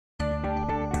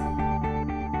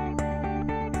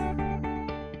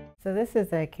So this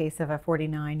is a case of a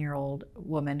 49-year-old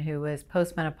woman who was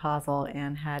postmenopausal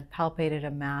and had palpated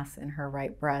a mass in her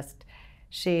right breast.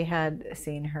 She had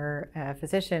seen her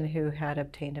physician who had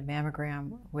obtained a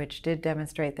mammogram, which did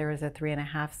demonstrate there was a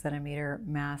 3.5 centimeter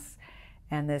mass,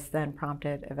 and this then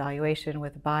prompted evaluation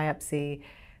with biopsy,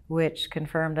 which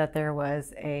confirmed that there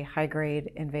was a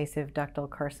high-grade invasive ductal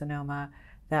carcinoma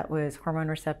that was hormone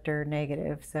receptor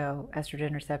negative, so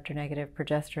estrogen receptor negative,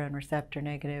 progesterone receptor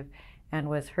negative, and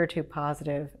was HER2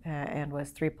 positive and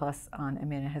was 3+ on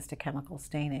immunohistochemical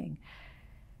staining.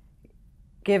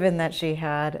 Given that she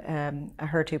had a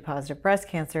HER2 positive breast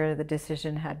cancer, the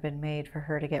decision had been made for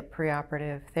her to get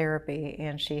preoperative therapy,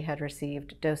 and she had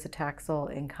received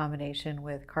docetaxel in combination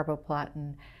with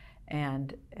carboplatin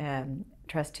and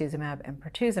trastuzumab and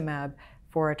pertuzumab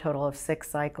for a total of 6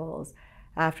 cycles.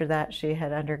 After that, she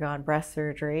had undergone breast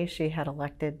surgery. She had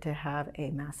elected to have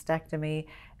a mastectomy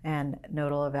and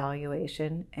nodal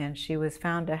evaluation, and she was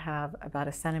found to have about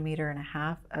 1.5 centimeters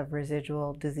of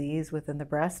residual disease within the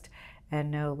breast and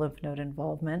no lymph node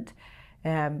involvement.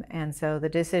 And so the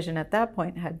decision at that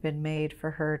point had been made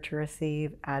for her to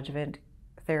receive adjuvant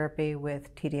therapy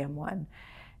with T-DM1.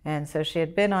 And so she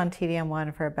had been on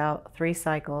T-DM1 for about 3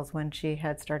 cycles when she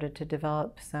had started to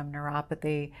develop some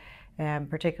neuropathy,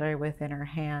 particularly within her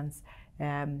hands.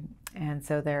 And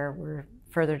so there were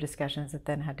further discussions that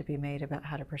then had to be made about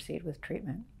how to proceed with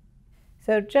treatment.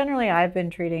 So generally, I've been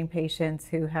treating patients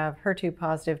who have HER2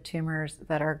 positive tumors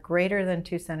that are greater than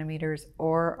 2 centimeters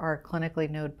or are clinically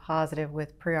node positive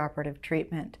with preoperative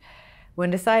treatment.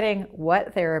 When deciding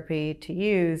what therapy to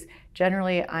use,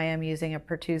 generally I am using a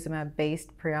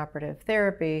pertuzumab-based preoperative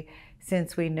therapy,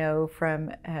 since we know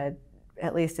from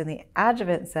at least in the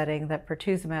adjuvant setting, that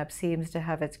pertuzumab seems to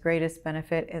have its greatest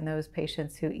benefit in those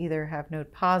patients who either have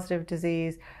node positive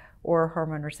disease or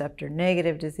hormone receptor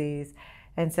negative disease.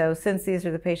 And so since these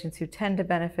are the patients who tend to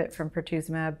benefit from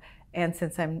pertuzumab, and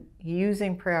since I'm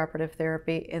using preoperative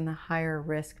therapy in the higher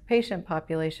risk patient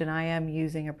population, I am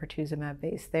using a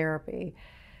pertuzumab-based therapy.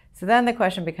 So then the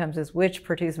question becomes is which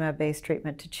pertuzumab-based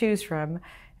treatment to choose from.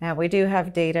 Now, we do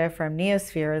have data from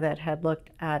Neosphere that had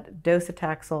looked at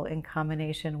docetaxel in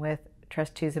combination with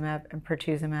trastuzumab and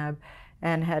pertuzumab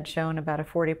and had shown about a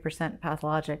 40%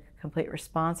 pathologic complete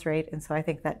response rate. And so I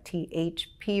think that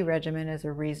THP regimen is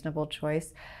a reasonable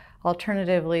choice.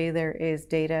 Alternatively, there is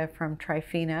data from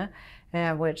Trifina,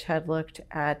 which had looked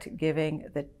at giving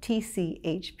the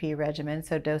TCHP regimen,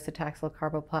 so docetaxel,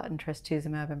 carboplatin,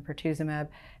 trastuzumab, and pertuzumab,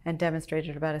 and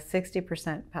demonstrated about a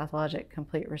 60% pathologic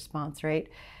complete response rate.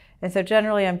 And so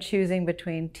generally I'm choosing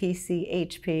between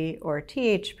TCHP or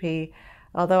THP,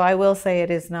 although I will say it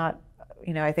is not,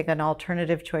 I think an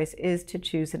alternative choice is to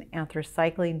choose an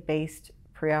anthracycline-based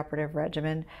preoperative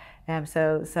regimen.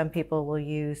 So some people will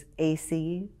use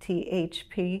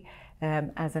ACTHP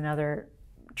as another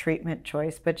treatment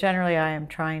choice, but generally I am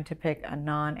trying to pick a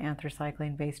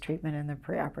non-anthracycline-based treatment in the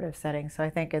preoperative setting. So I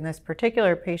think in this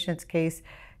particular patient's case,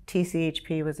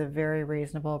 TCHP was a very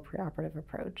reasonable preoperative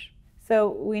approach. So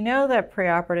we know that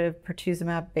preoperative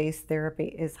pertuzumab-based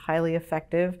therapy is highly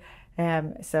effective.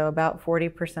 So about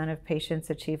 40% of patients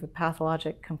achieve a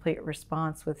pathologic complete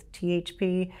response with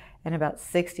THP, and about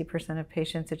 60% of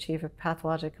patients achieve a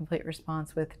pathologic complete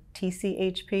response with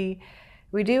TCHP.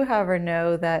 We do, however,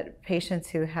 know that patients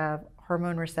who have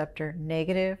hormone receptor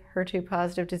negative HER2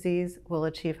 positive disease will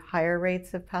achieve higher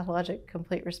rates of pathologic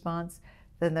complete response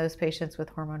than those patients with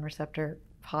hormone receptor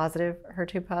positive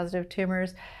HER2 positive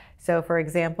tumors. So for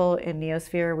example, in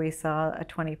Neosphere, we saw a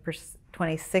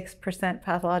 26%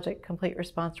 pathologic complete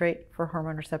response rate for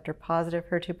hormone receptor positive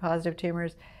HER2 positive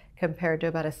tumors, compared to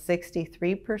about a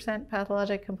 63%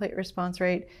 pathologic complete response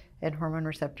rate in hormone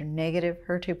receptor negative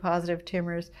HER2 positive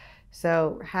tumors.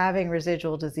 So having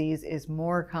residual disease is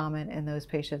more common in those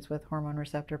patients with hormone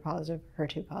receptor positive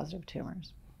HER2 positive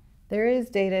tumors. There is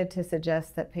data to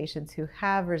suggest that patients who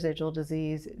have residual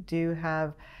disease do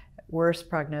have worse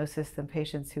prognosis than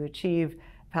patients who achieve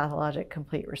pathologic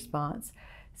complete response.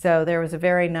 So there was a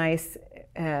very nice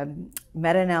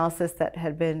meta-analysis that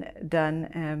had been done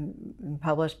and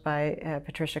published by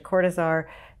Patricia Cortazar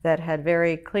that had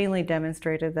very cleanly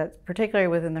demonstrated that, particularly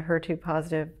within the HER2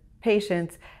 positive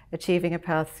patients, achieving a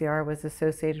path CR was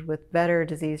associated with better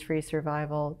disease-free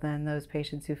survival than those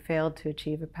patients who failed to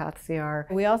achieve a path CR.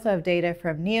 We also have data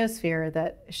from Neosphere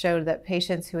that showed that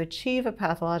patients who achieve a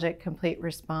pathologic complete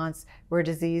response were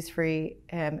disease-free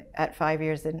at 5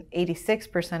 years in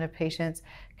 86% of patients,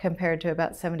 compared to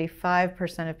about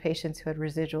 75% of patients who had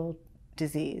residual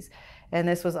disease. And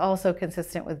this was also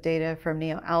consistent with data from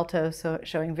NeoAlto, so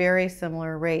showing very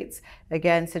similar rates,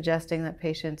 again suggesting that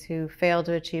patients who fail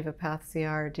to achieve a path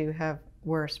CR do have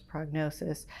worse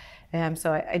prognosis.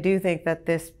 So I do think that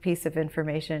this piece of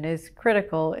information is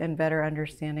critical in better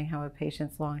understanding how a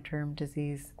patient's long-term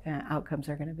disease outcomes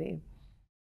are going to be.